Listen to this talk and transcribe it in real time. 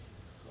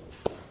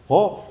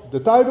Well, the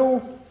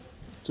title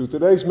to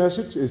today's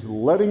message is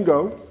Letting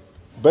Go,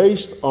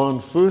 based on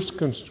 1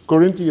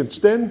 Corinthians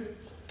 10,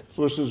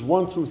 verses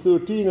 1 through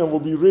 13, and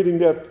we'll be reading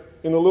that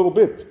in a little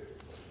bit.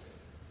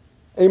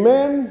 A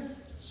man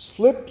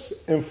slips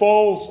and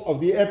falls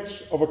off the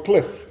edge of a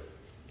cliff.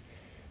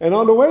 And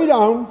on the way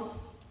down,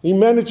 he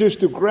manages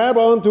to grab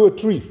onto a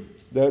tree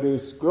that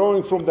is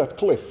growing from that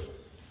cliff.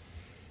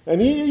 And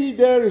he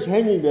there is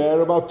hanging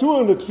there about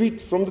 200 feet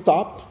from the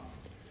top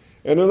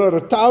and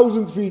another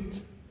 1,000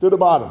 feet to the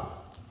bottom.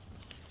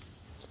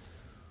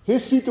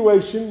 His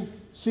situation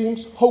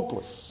seems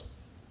hopeless.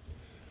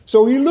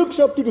 So he looks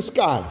up to the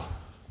sky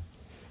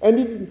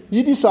and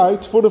he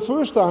decides for the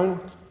first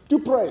time to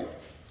pray.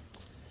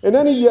 And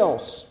then he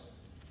yells,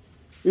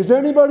 "Is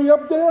anybody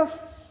up there?"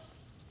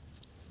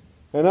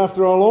 And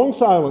after a long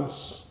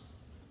silence,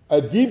 a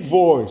deep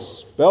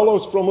voice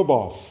bellows from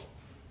above.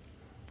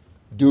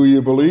 "Do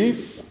you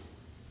believe?"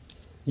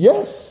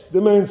 "Yes,"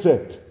 the man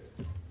said.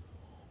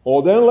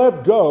 "Oh, then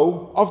let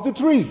go of the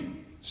tree,"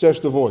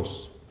 says the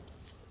voice.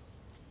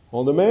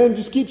 Well, the man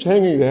just keeps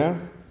hanging there,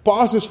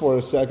 pauses for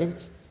a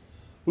second,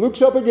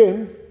 looks up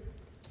again,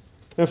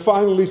 and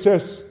finally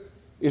says,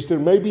 "Is there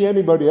maybe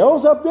anybody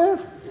else up there?"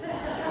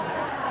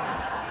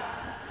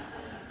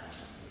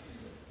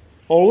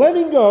 Well,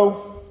 letting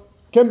go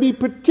can be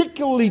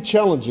particularly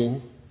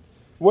challenging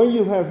when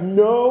you have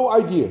no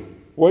idea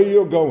where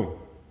you're going,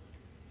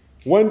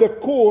 when the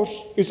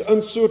course is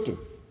uncertain,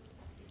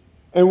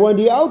 and when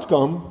the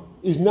outcome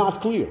is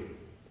not clear.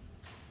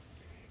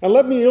 And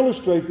let me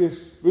illustrate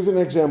this with an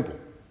example.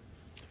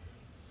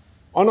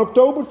 On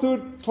October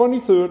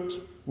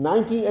 23rd,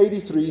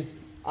 1983,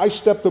 I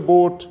stepped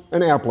aboard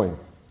an airplane,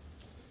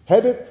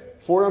 headed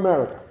for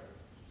America.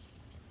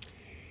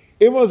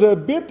 It was a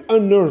bit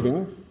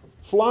unnerving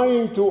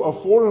flying to a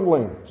foreign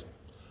land,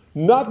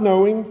 not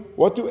knowing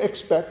what to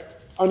expect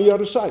on the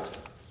other side.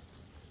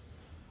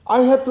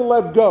 I had to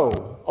let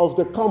go of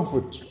the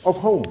comfort of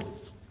home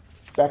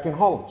back in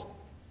Holland.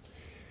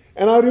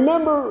 And I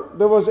remember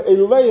there was a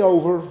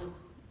layover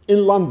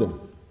in London.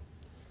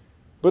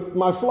 But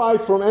my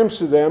flight from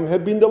Amsterdam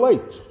had been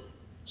delayed,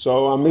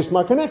 so I missed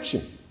my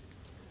connection.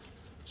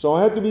 So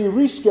I had to be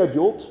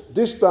rescheduled,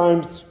 this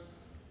time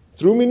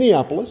through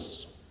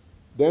Minneapolis,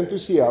 then to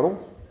Seattle,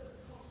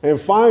 and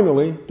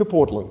finally to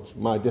Portland,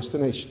 my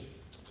destination.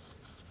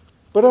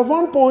 But at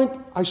one point,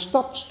 I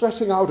stopped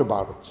stressing out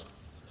about it.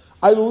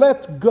 I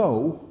let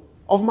go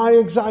of my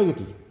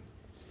anxiety,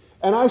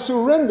 and I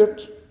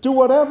surrendered to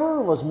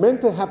whatever was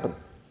meant to happen.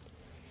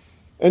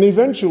 And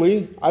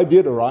eventually, I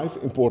did arrive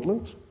in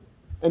Portland,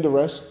 and the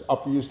rest,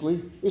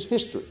 obviously, is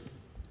history.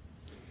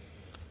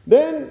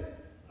 Then,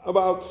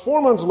 about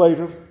 4 months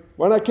later,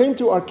 when I came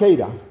to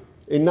Arcata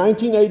in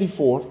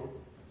 1984,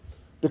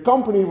 the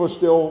company was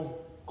still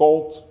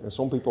called, and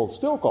some people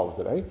still call it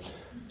today,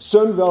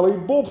 Sun Valley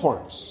Bulb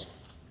Farms.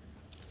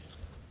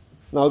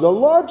 Now, the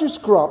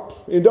largest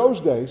crop in those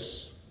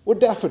days were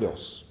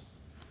daffodils.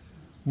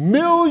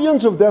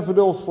 Millions of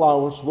daffodils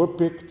flowers were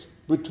picked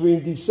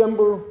between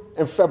December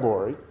and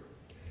February.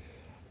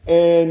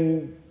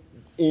 And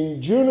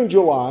in June and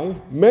July,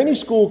 many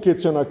school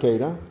kids in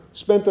Arcata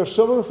spent their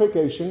summer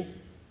vacation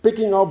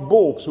picking up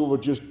bulbs who were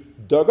just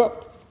dug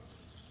up.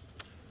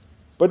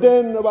 But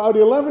then about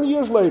 11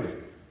 years later,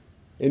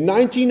 in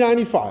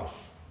 1995,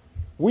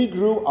 we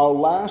grew our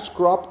last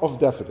crop of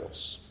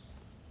daffodils.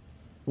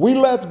 We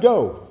let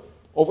go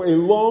of a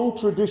long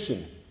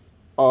tradition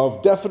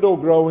of daffodil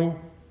growing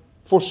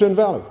for Sun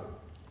Valley,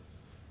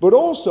 but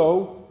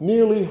also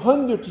nearly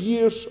 100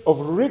 years of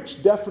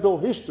rich daffodil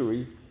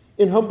history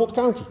in Humboldt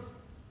County.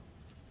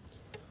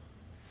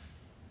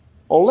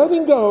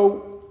 Letting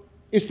go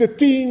is the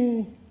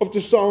theme of the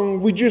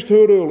song we just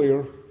heard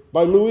earlier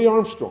by Louis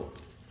Armstrong,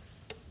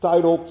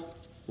 titled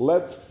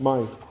 "Let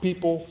My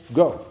People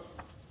Go."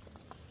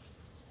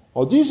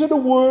 These are the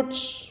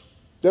words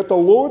that the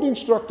Lord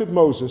instructed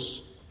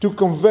Moses to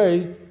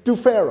convey to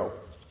Pharaoh,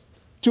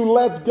 to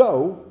let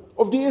go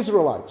of the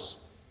Israelites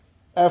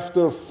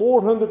after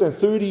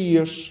 430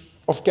 years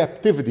of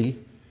captivity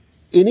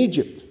in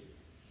Egypt.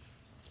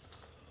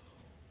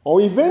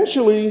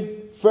 Eventually,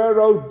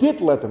 Pharaoh did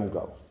let them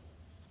go.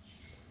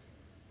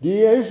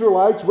 The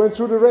Israelites went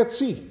through the Red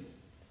Sea.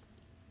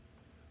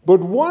 But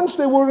once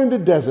they were in the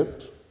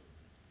desert,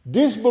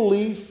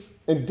 disbelief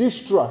and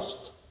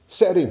distrust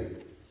set in.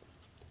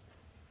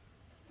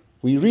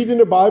 We read in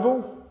the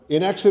Bible,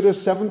 in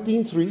Exodus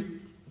 17:3,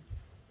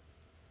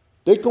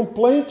 they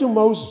complained to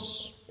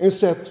Moses and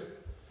said,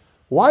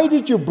 "Why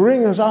did you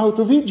bring us out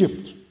of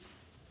Egypt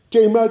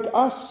to make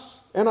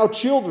us and our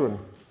children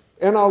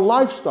and our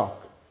livestock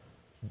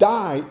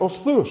die of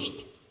thirst?"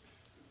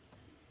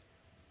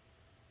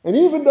 And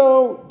even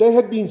though they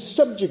had been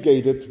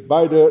subjugated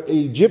by their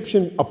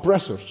Egyptian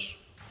oppressors,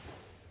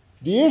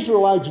 the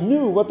Israelites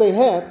knew what they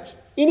had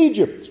in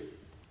Egypt.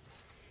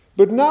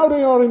 But now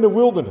they are in the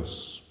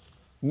wilderness,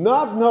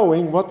 not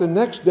knowing what the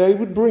next day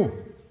would bring,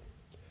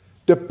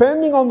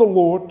 depending on the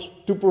Lord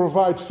to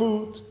provide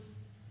food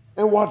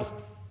and water.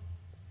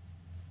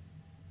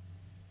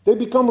 They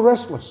become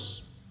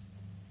restless.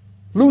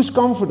 lose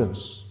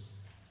confidence,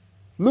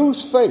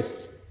 lose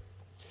faith,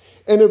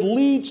 and it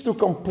leads to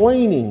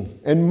complaining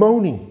and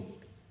moaning.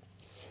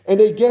 And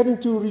they get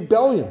into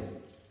rebellion,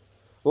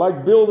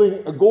 like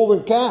building a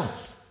golden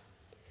calf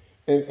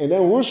and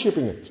then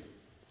worshipping it.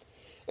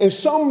 And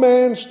some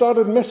men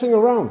started messing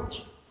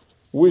around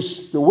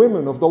with the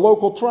women of the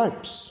local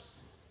tribes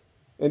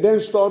and then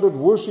started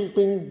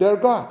worshipping their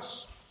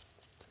gods.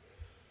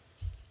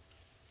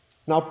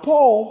 Now,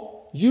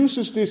 Paul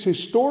uses this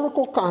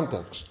historical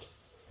context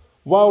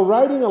while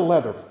writing a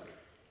letter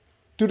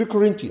to the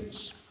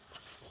Corinthians.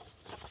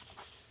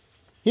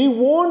 He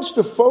warns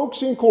the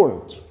folks in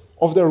Corinth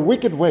of their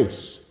wicked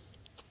ways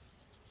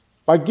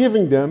by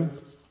giving them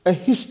a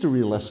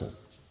history lesson.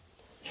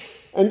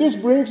 And this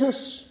brings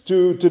us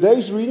to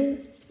today's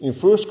reading in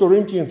 1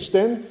 Corinthians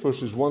 10,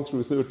 verses 1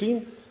 through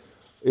 13.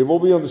 It will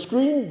be on the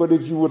screen, but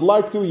if you would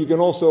like to, you can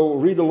also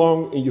read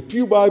along in your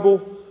Pew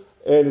Bible,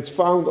 and it's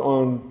found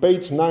on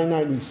page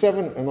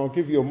 997, and I'll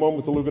give you a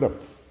moment to look it up.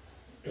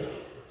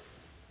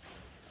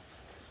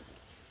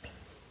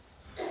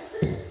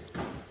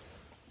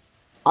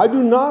 I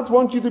do not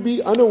want you to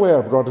be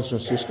unaware, brothers and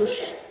sisters,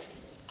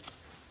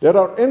 that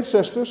our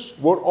ancestors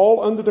were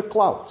all under the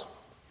cloud,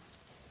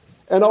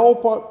 and all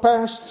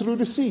passed through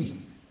the sea,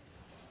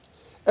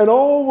 and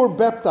all were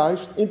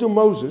baptized into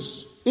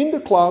Moses in the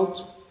cloud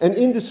and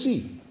in the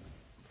sea,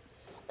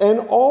 and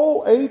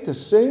all ate the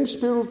same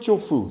spiritual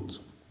food,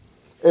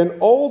 and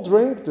all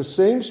drank the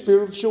same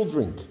spiritual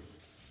drink.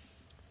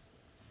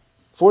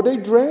 For they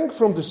drank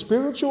from the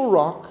spiritual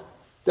rock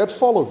that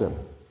followed them,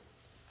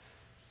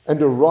 and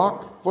the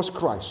rock was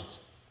Christ.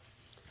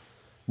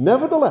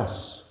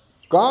 Nevertheless,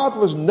 God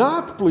was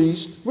not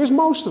pleased with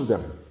most of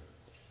them,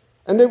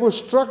 and they were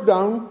struck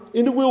down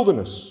in the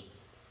wilderness.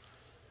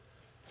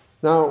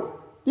 Now,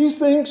 these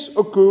things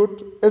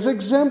occurred as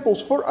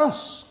examples for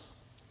us,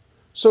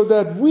 so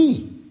that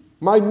we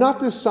might not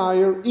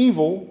desire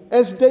evil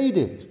as they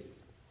did.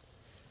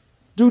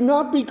 Do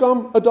not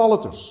become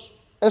idolaters,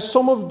 as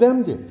some of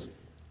them did,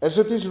 as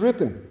it is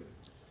written.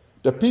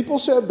 The people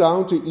sat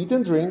down to eat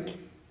and drink,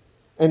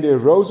 and they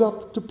rose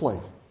up to play.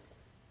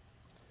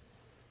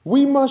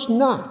 We must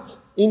not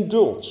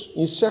indulge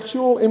in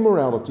sexual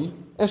immorality,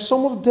 as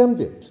some of them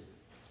did,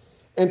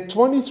 and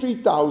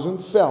 23,000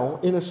 fell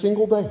in a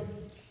single day.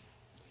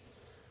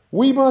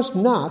 We must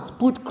not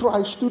put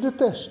Christ to the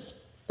test,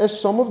 as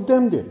some of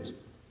them did,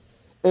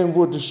 and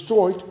were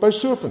destroyed by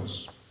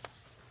serpents.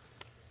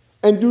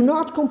 And do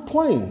not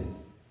complain,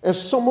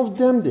 as some of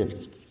them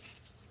did,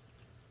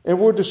 and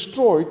were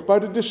destroyed by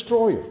the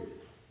destroyer.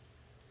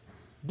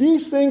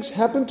 These things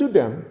happened to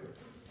them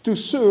to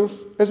serve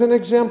as an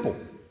example.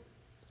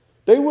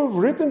 They were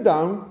written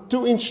down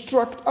to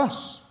instruct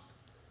us,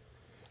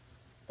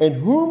 and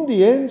whom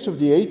the ends of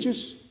the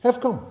ages have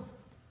come.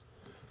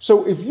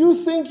 So if you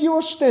think you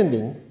are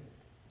standing,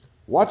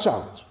 watch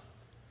out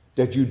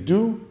that you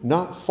do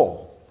not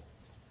fall.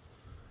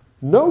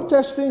 No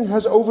testing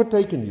has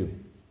overtaken you,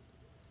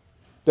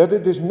 that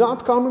it is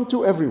not common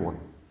to everyone.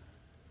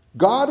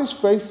 God is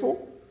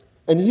faithful,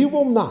 and He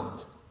will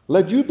not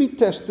let you be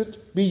tested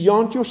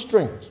beyond your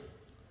strength.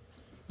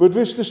 But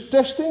with this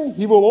testing,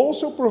 He will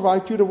also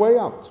provide you the way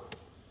out,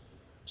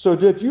 so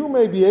that you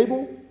may be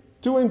able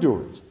to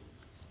endure it.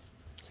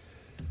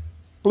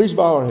 Please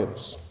bow our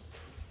heads.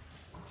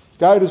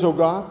 Guide us, O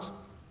God,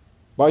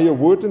 by your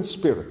word and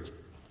spirit,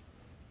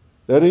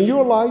 that in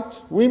your light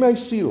we may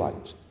see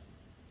light.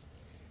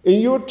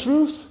 In your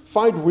truth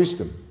find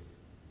wisdom,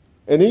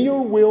 and in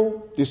your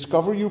will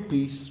discover your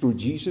peace through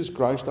Jesus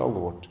Christ our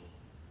Lord.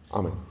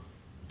 Amen.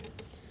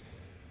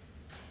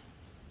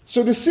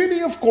 So the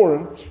city of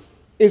Corinth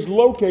is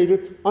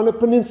located on a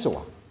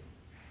peninsula,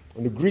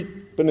 on the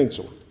Greek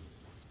peninsula,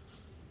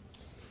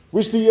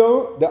 with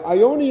the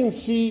Ionian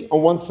Sea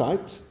on one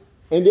side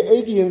and the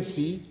Aegean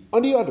Sea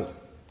on the other.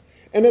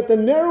 And at the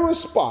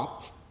narrowest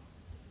spot,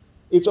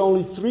 it's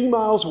only 3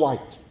 miles wide.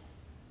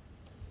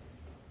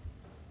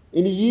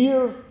 In the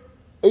year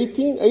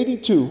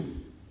 1882,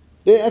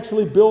 they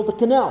actually built a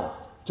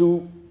canal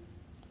to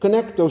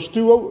connect those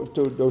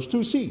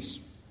two seas,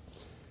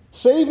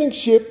 saving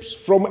ships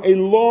from a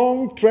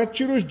long,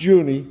 treacherous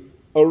journey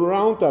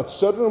around that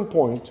southern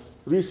point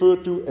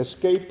referred to as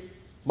Cape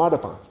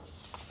Matapan.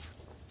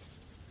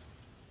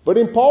 But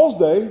in Paul's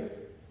day,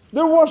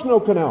 there was no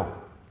canal,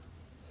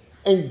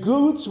 and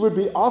goods would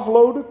be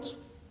offloaded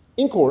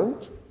in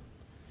Corinth,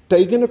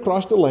 taken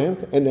across the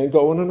land, and then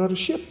go on another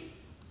ship.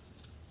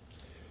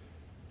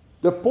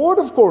 The port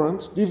of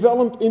Corinth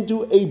developed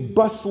into a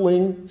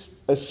bustling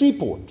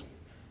seaport,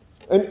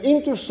 an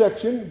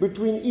intersection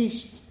between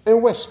east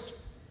and west.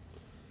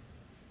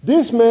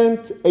 This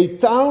meant a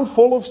town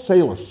full of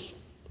sailors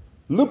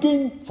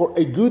looking for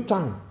a good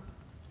time.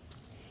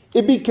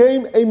 It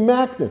became a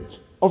magnet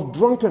of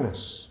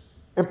drunkenness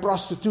and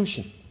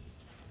prostitution.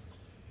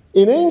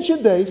 In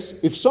ancient days,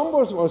 if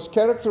someone was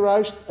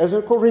characterized as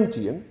a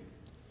Corinthian,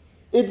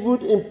 it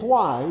would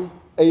imply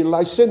a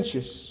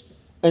licentious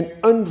and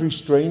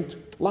unrestrained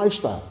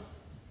lifestyle.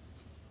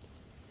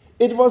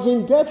 It was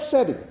in that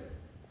setting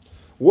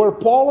where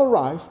Paul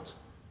arrived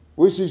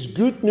with his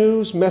good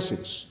news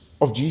message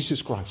of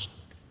Jesus Christ.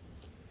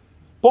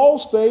 Paul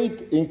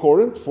stayed in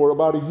Corinth for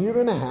about a year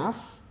and a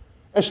half,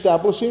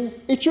 establishing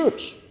a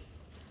church.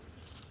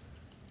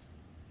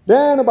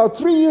 Then, about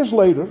 3 years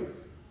later,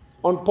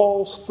 on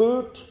Paul's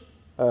third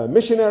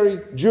missionary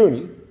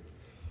journey,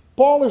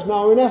 Paul is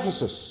now in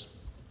Ephesus.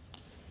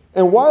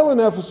 And while in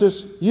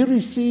Ephesus, he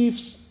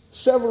receives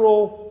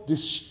several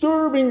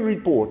disturbing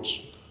reports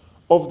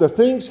of the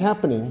things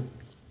happening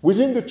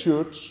within the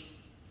church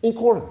in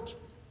Corinth.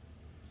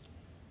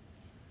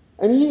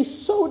 And he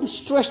is so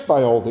distressed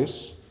by all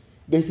this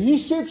that he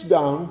sits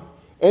down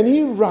and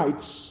he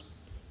writes,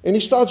 and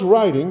he starts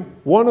writing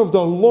one of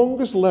the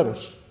longest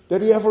letters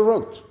that he ever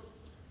wrote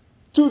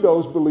to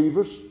those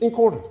believers in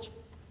Corinth.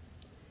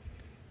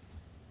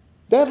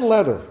 That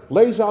letter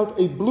lays out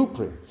a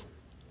blueprint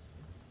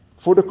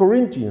for the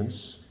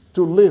Corinthians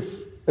to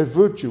live a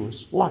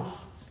virtuous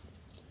life.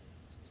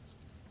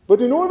 But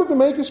in order to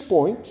make his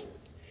point,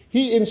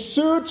 he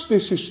inserts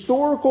this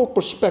historical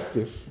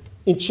perspective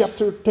in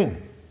chapter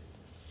 10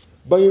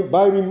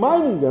 by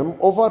reminding them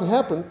of what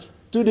happened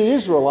to the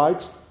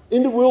Israelites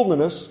in the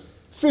wilderness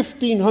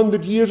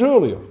 1,500 years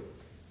earlier.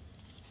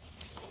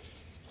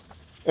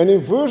 And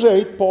in verse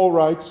 8, Paul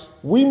writes,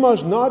 "We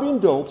must not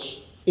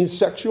indulge in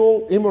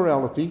sexual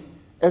immorality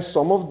as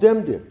some of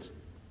them did.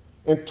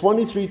 And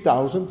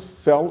 23,000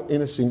 fell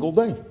in a single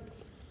day."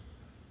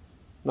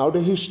 Now,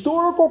 the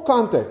historical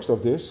context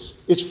of this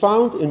is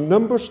found in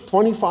Numbers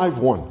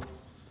 25:1.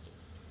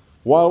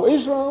 While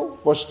Israel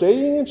was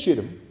staying in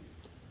Shittim,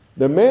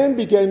 the men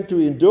began to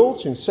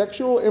indulge in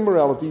sexual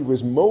immorality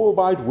with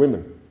Moabite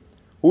women,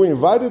 who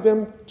invited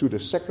them to the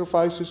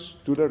sacrifices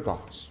to their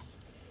gods.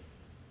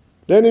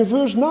 Then in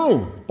verse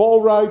 9,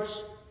 Paul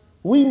writes,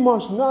 "We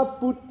must not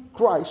put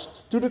Christ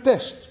to the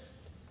test,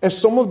 as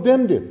some of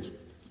them did,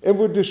 and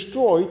were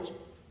destroyed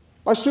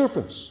by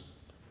serpents."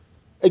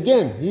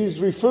 Again, he is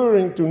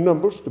referring to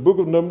Numbers, the book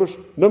of Numbers,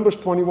 Numbers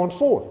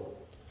 21:4.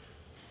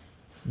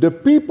 "The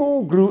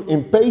people grew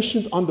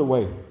impatient on the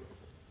way.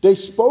 They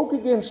spoke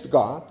against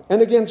God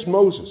and against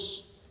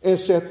Moses, and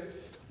said,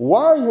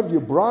 'Why have you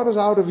brought us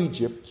out of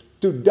Egypt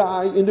to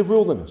die in the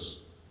wilderness?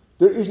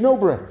 There is no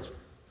bread,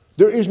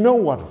 there is no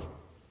water,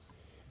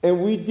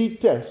 and we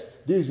detest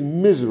this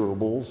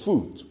miserable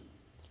food.'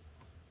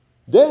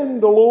 Then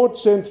the Lord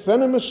sent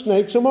venomous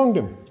snakes among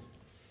them,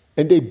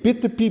 and they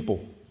bit the people,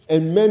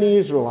 and many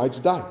Israelites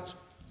died."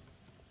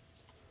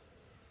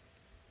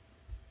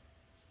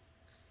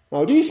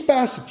 Now, these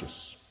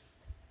passages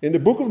in the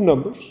book of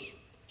Numbers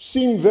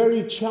seem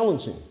very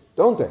challenging,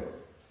 don't they?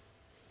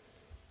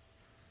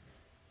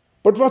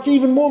 But what's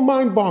even more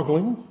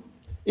mind-boggling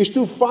is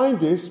to find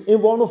this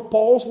in one of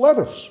Paul's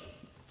letters.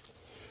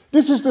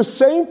 This is the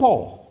same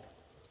Paul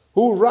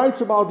who writes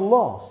about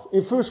love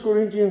in 1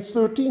 Corinthians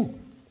 13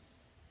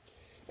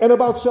 and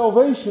about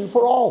salvation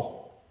for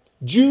all,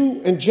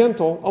 Jew and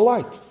Gentile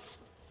alike.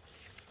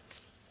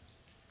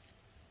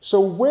 So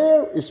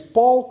where is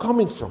Paul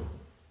coming from?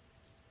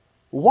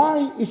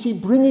 Why is he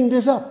bringing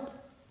this up?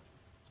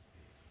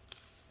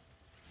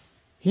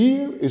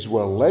 Here is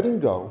where letting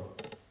go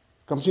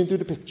comes into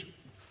the picture.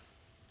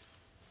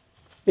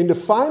 In the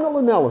final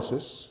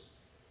analysis,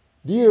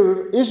 the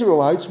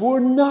Israelites were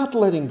not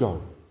letting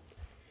go.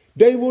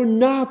 They were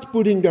not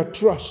putting their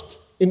trust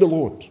in the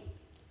Lord.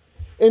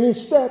 And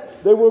instead,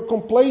 they were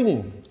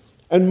complaining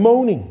and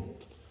moaning,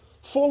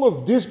 full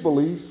of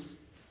disbelief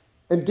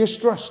and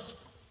distrust.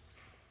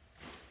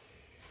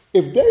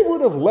 If they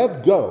would have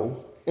let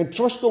go and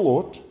trust the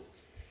Lord,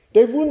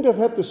 they wouldn't have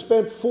had to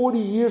spend 40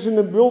 years in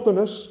the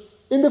wilderness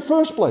in the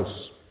first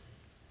place.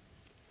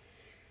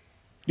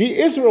 The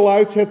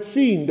Israelites had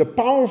seen the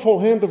powerful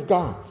hand of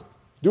God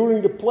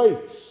during the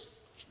plagues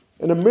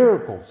and the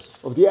miracles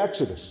of the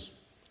Exodus.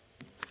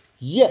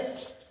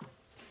 Yet,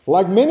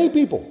 like many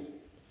people,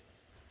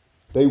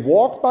 they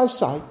walked by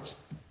sight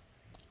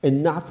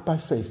and not by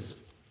faith.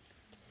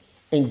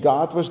 And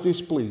God was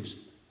displeased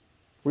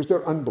with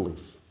their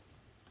unbelief.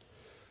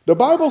 The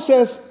Bible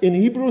says in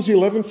Hebrews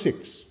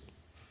 11:6,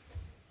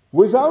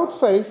 "Without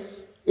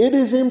faith, it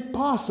is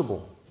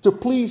impossible to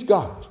please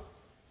God."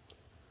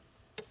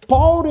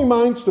 Paul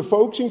reminds the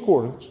folks in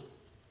Corinth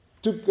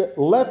to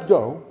let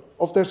go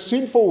of their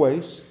sinful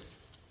ways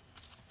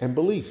and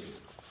believe.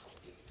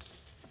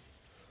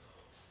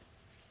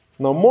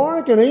 Now,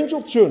 Mark and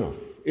Angel Chernoff,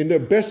 in their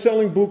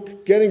best-selling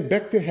book, Getting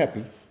Back to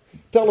Happy,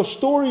 tell a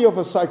story of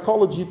a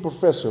psychology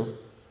professor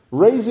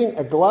raising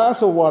a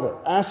glass of water,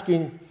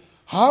 asking,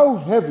 "How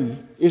heavy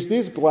is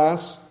this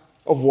glass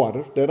of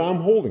water that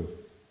I'm holding?"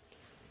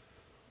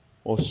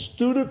 Well, a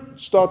student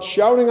starts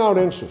shouting out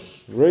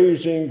answers,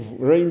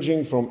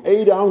 ranging from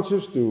 8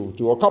 ounces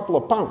to a couple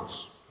of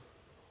pounds.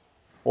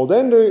 Well,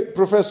 then the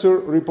professor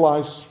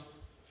replies,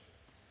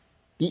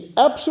 "The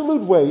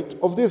absolute weight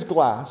of this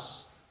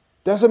glass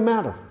doesn't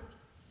matter.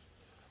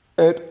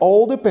 It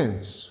all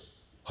depends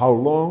how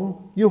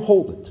long you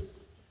hold it.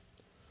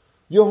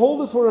 You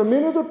hold it for a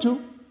minute or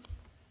two,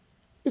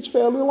 it's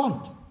fairly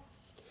light.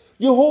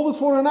 You hold it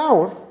for an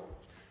hour,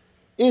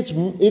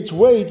 its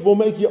weight will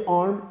make your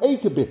arm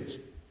ache a bit.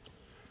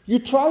 You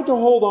try to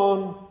hold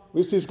on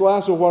with this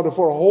glass of water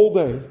for a whole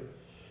day,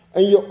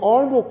 and your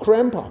arm will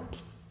cramp up.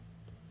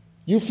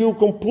 You feel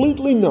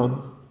completely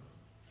numb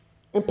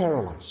and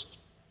paralyzed.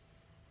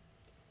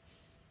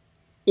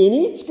 In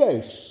each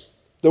case,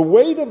 the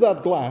weight of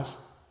that glass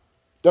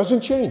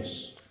doesn't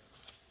change.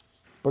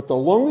 But the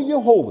longer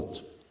you hold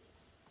it,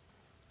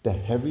 the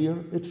heavier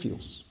it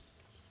feels.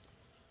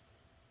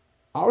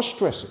 Our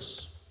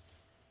stresses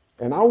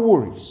and our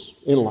worries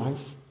in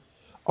life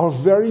are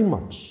very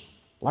much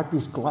like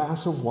this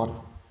glass of water.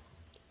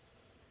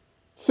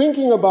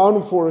 Thinking about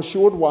them for a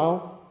short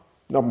while,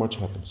 not much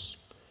happens.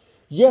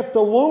 Yet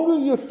the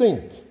longer you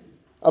think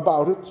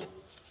about it,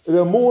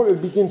 the more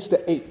it begins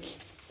to ache.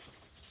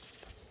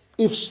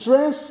 If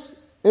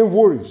stress and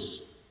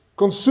worries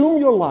consume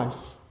your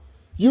life,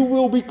 you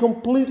will be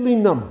completely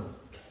numb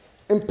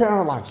and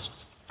paralyzed,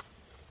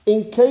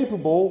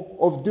 incapable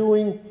of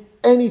doing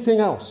anything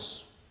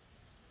else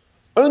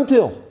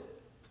until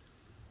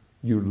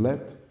you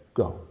let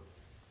go.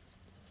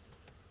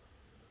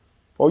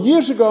 Well,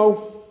 years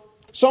ago,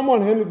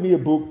 someone handed me a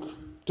book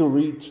to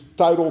read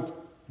titled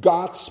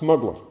God's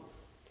Smuggler.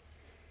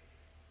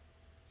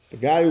 The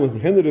guy who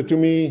handed it to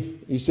me,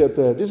 he said,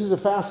 this is a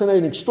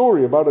fascinating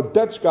story about a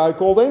Dutch guy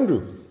called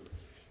Andrew.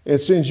 And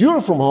since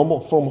you're from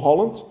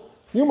Holland,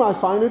 you might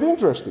find it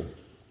interesting.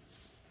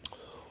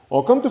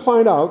 Well, come to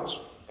find out,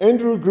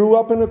 Andrew grew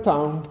up in a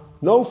town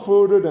no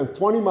further than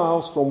 20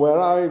 miles from where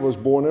I was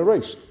born and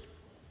raised.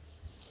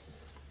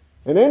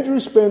 And Andrew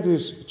spent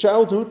his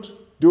childhood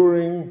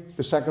during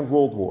the Second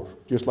World War,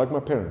 just like my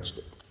parents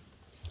did.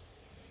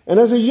 And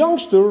as a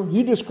youngster,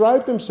 he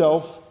described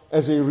himself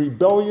as a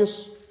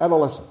rebellious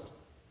adolescent.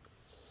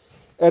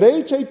 At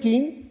age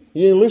 18,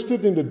 he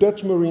enlisted in the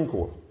Dutch Marine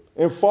Corps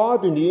and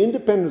fought in the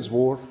Independence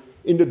War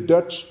in the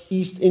Dutch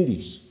East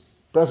Indies,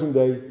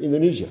 present-day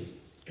Indonesia.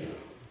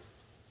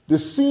 The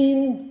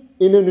scene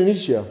in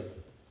Indonesia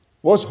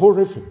was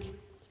horrific.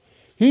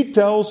 He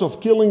tells of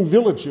killing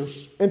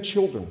villagers and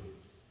children.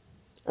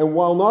 And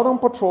while not on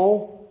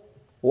patrol,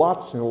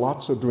 lots and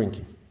lots of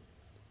drinking.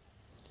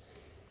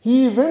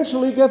 He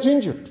eventually gets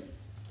injured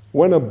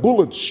when a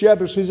bullet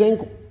shatters his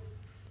ankle.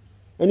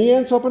 And he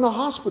ends up in a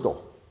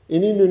hospital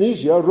in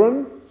Indonesia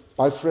run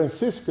by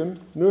Franciscan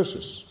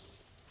nurses.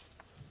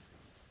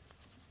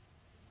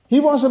 He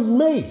was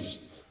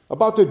amazed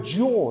about the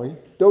joy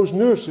those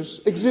nurses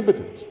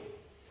exhibited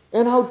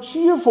and how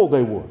cheerful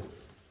they were,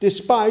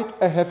 despite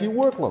a heavy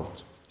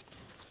workload.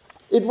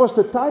 It was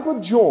the type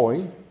of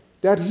joy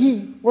that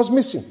he was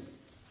missing.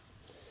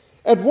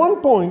 At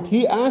one point,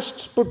 he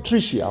asks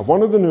Patricia,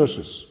 one of the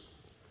nurses,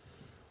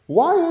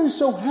 "Why are you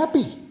so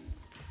happy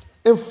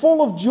and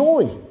full of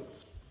joy?"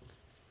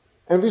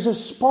 And with a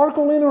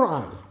sparkle in her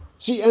eye,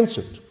 she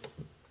answered,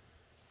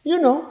 "You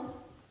know,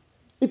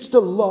 it's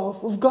the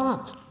love of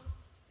God."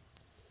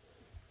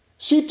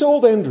 She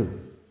told Andrew,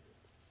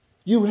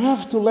 "You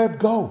have to let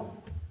go.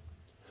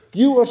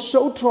 You are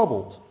so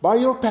troubled by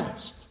your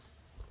past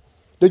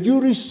that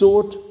you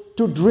resort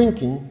to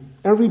drinking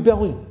and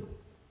rebellion."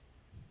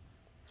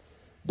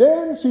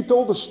 Then she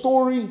told the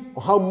story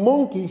of how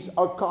monkeys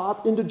are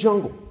caught in the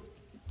jungle.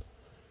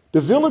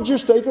 The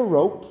villagers take a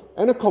rope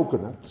and a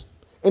coconut,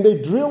 and they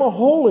drill a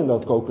hole in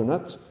that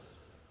coconut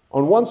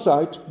on one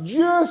side,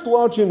 just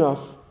large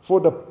enough for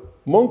the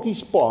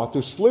monkey's paw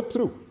to slip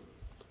through.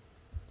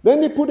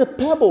 Then they put a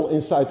pebble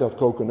inside that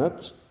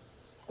coconut,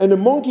 and the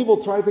monkey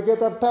will try to get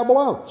that pebble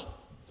out.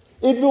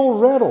 It will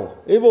rattle.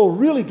 It will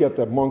really get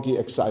that monkey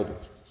excited,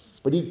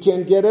 but he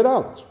can't get it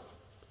out.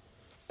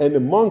 And the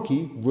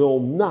monkey will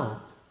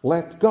not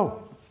let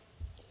go.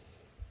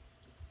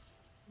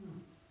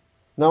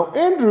 Now,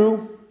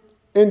 Andrew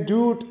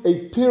endured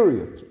a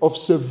period of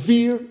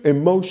severe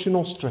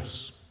emotional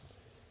stress.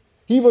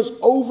 He was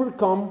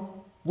overcome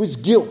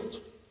with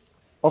guilt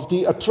of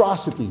the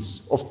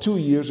atrocities of 2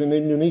 years in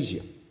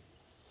Indonesia.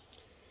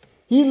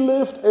 He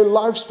lived a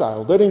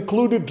lifestyle that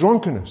included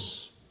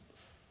drunkenness,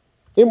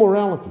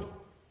 immorality,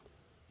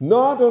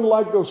 not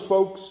unlike those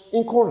folks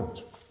in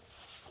Corinth.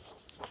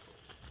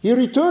 He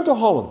returned to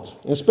Holland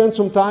and spent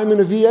some time in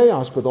a VA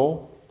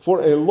hospital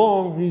for a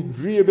long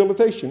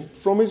rehabilitation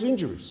from his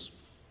injuries.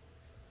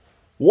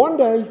 One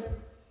day,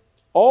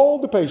 all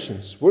the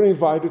patients were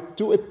invited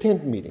to a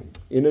tent meeting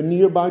in a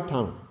nearby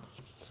town.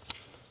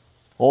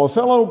 A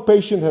fellow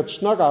patient had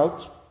snuck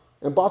out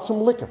and bought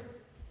some liquor.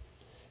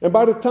 And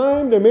by the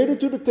time they made it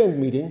to the tent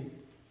meeting,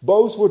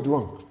 both were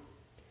drunk.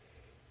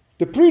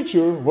 The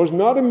preacher was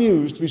not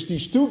amused with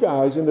these two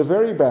guys in the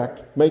very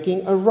back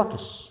making a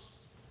ruckus.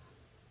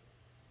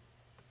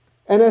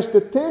 And as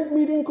the tent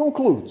meeting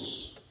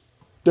concludes,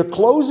 the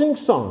closing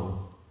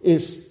song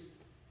is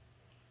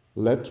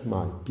 "Let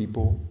My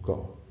People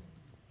Go."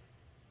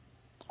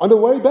 On the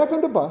way back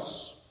on the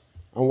bus,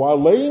 and while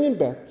laying in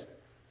bed,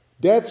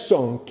 that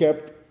song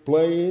kept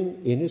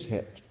playing in his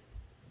head.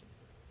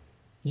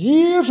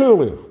 Years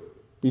earlier,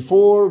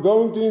 before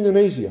going to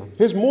Indonesia,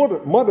 his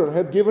mother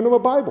had given him a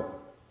Bible.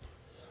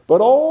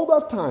 But all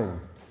that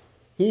time,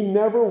 he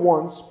never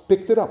once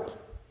picked it up.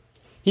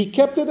 He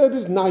kept it at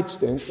his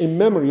nightstand in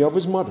memory of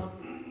his mother.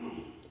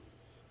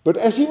 But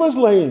as he was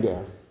laying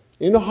there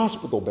in a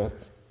hospital bed,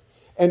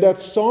 and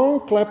that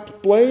song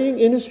kept playing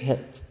in his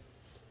head,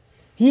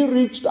 he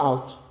reached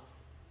out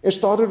and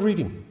started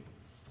reading.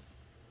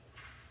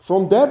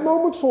 From that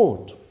moment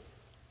forward,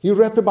 he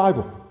read the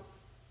Bible.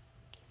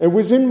 And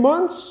within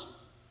months,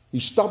 he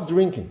stopped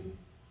drinking.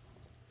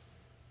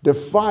 The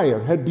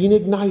fire had been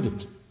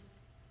ignited.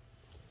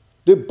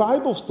 The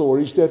Bible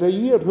stories that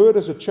he had heard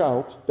as a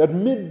child that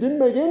didn't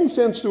make any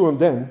sense to him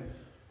then,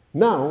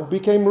 now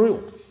became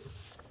real.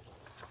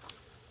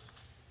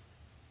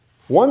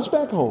 Once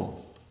back home,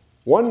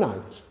 one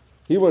night,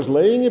 he was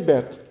laying in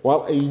bed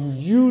while a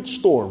huge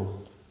storm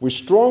with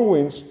strong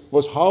winds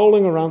was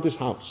howling around his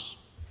house.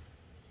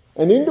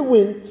 And in the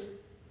wind,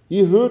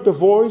 he heard the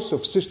voice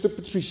of Sister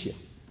Patricia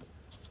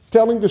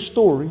telling the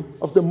story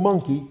of the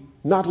monkey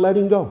not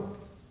letting go.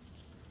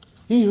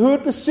 He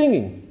heard the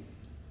singing,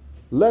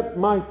 "Let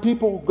my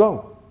people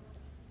go.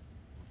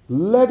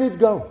 Let it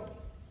go.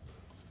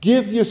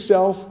 Give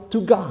yourself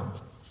to God."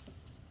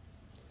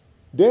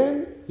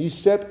 Then he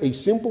said a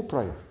simple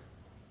prayer.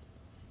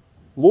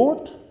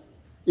 "Lord,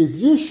 if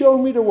you show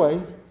me the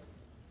way,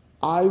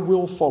 I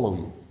will follow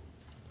you."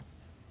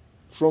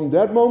 From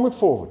that moment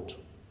forward,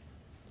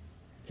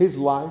 his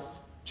life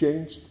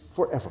changed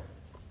forever.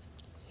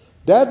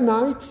 That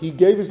night, he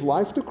gave his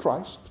life to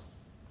Christ.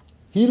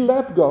 He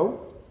let go,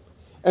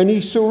 and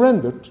he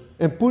surrendered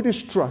and put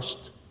his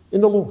trust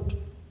in the Lord.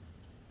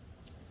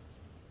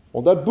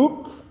 Well, that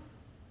book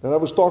that I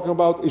was talking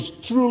about is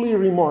truly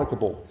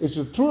remarkable. It's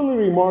a truly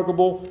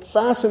remarkable,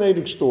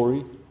 fascinating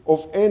story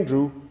of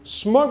Andrew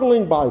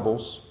smuggling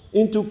Bibles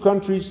into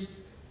countries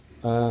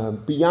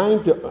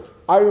behind the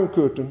Iron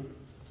Curtain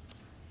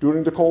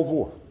during the Cold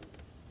War.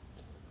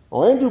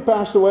 Now, Andrew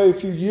passed away a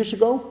few years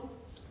ago,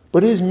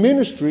 but his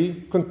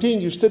ministry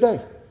continues today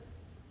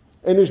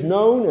and is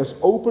known as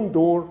Open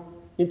Door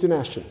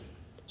International,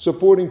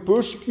 supporting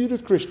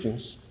persecuted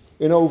Christians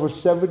in over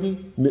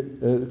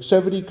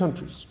 70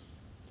 countries.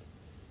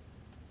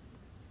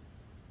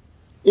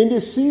 In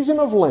this season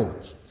of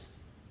Lent,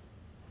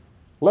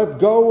 let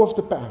go of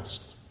the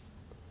past,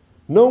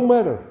 no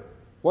matter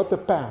what the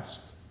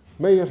past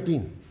may have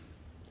been.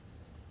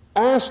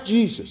 Ask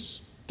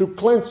Jesus to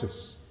cleanse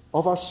us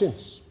of our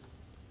sins.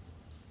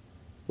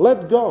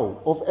 Let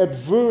go of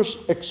adverse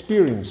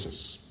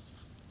experiences.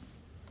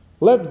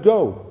 Let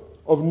go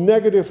of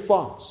negative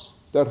thoughts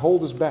that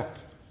hold us back.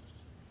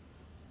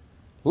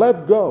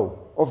 Let go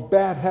of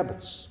bad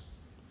habits.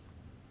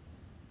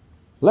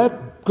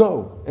 Let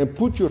go and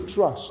put your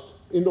trust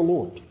in the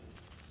Lord.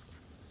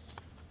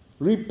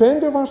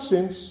 Repent of our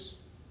sins,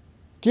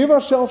 give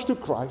ourselves to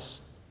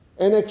Christ,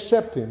 and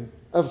accept Him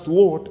as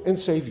Lord and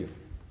Savior.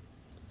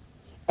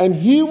 And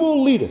He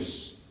will lead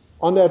us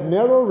on that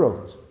narrow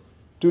road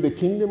to the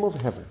kingdom of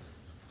heaven.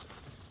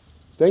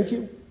 Thank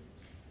you.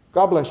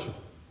 God bless you.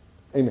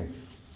 Amen.